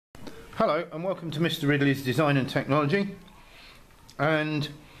Hello and welcome to Mr. Ridley's Design and Technology, and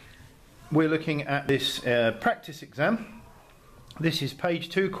we're looking at this practice exam. This is page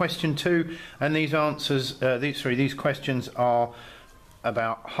 2, question 2, and these questions are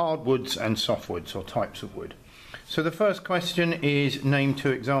about hardwoods and softwoods, or types of wood. So the first question is name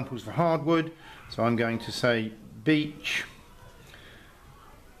 2 examples for hardwood. So I'm going to say beech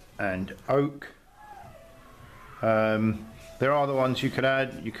and oak. There are other ones you could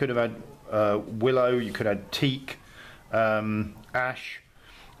add. You could have had willow, you could add teak, ash.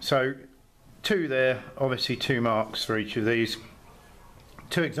 So 2 there, obviously 2 marks for each of these.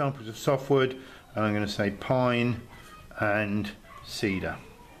 2 examples of softwood, and I'm going to say pine and cedar.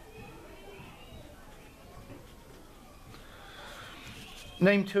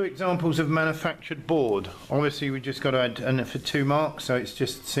 Name 2 examples of manufactured board. Obviously we just got to add and for 2 marks, so it's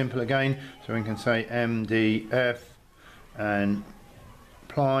just simple again. So we can say MDF and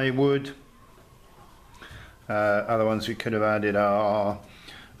plywood. Other ones we could have added are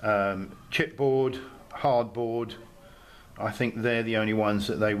chipboard, hardboard. I think they're the only ones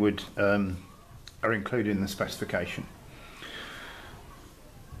that they would are included in the specification.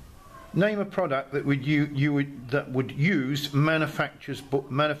 Name a product that would use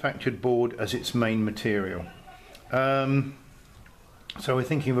manufactured board as its main material. So we're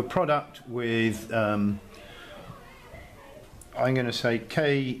thinking of a product with I'm going to say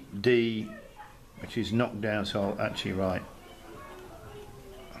KD, which is knocked down, so I'll actually write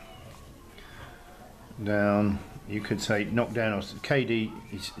down. You could say knock down, or KD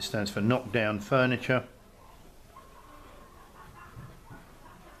stands for knock down furniture.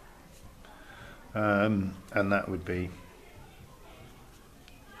 And that would be,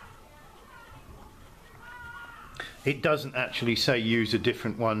 it doesn't actually say use a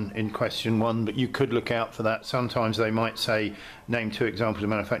different one in question 1, but you could look out for that. Sometimes they might say name 2 examples of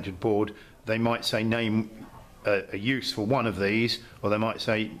manufactured board. They might say name a use for one of these, or they might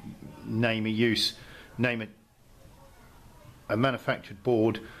say name a manufactured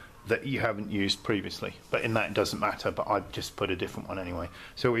board that you haven't used previously. But in that it doesn't matter, but I've just put a different one anyway.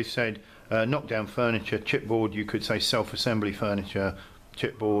 So we've said knock down furniture, chipboard, you could say self-assembly furniture,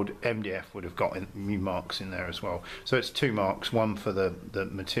 chipboard, MDF would have got new marks in there as well. So it's 2 marks, 1 for the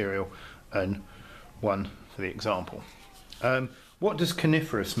material and 1 for the example. What does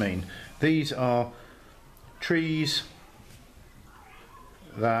coniferous mean? These are trees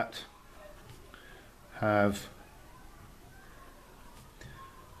that have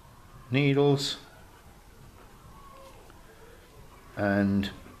needles and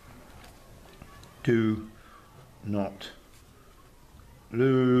do not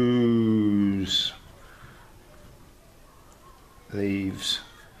lose leaves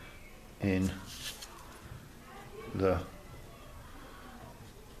in the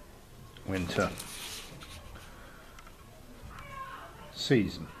winter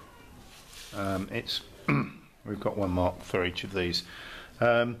season. We've got 1 mark for each of these.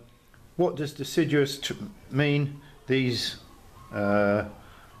 What does deciduous mean? These are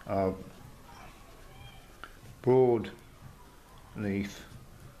broad leaf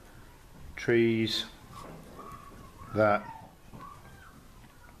trees that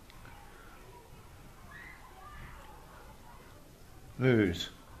lose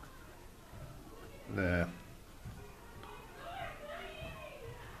their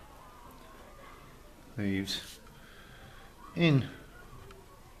leaves in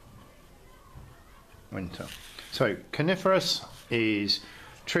winter. So coniferous is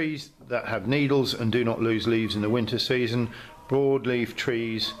trees that have needles and do not lose leaves in the winter season. Broadleaf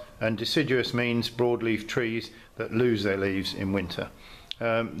trees, and deciduous means broadleaf trees that lose their leaves in winter.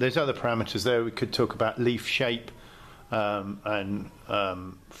 There's other parameters there. We could talk about leaf shape and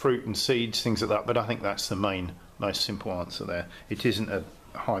fruit and seeds, things like that, but I think that's the main, nice simple answer there. It isn't a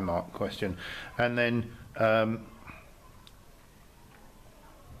high mark question. And then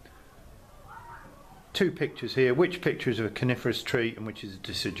 2 pictures here. Which picture is of a coniferous tree and which is a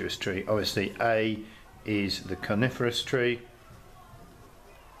deciduous tree? Obviously A is the coniferous tree,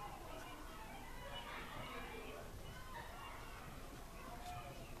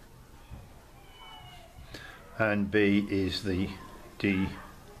 and B is the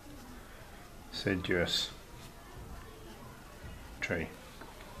deciduous tree.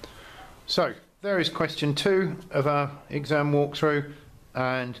 So there is question 2 of our exam walkthrough,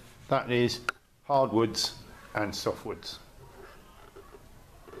 and that is hardwoods and softwoods.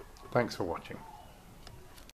 Thanks for watching.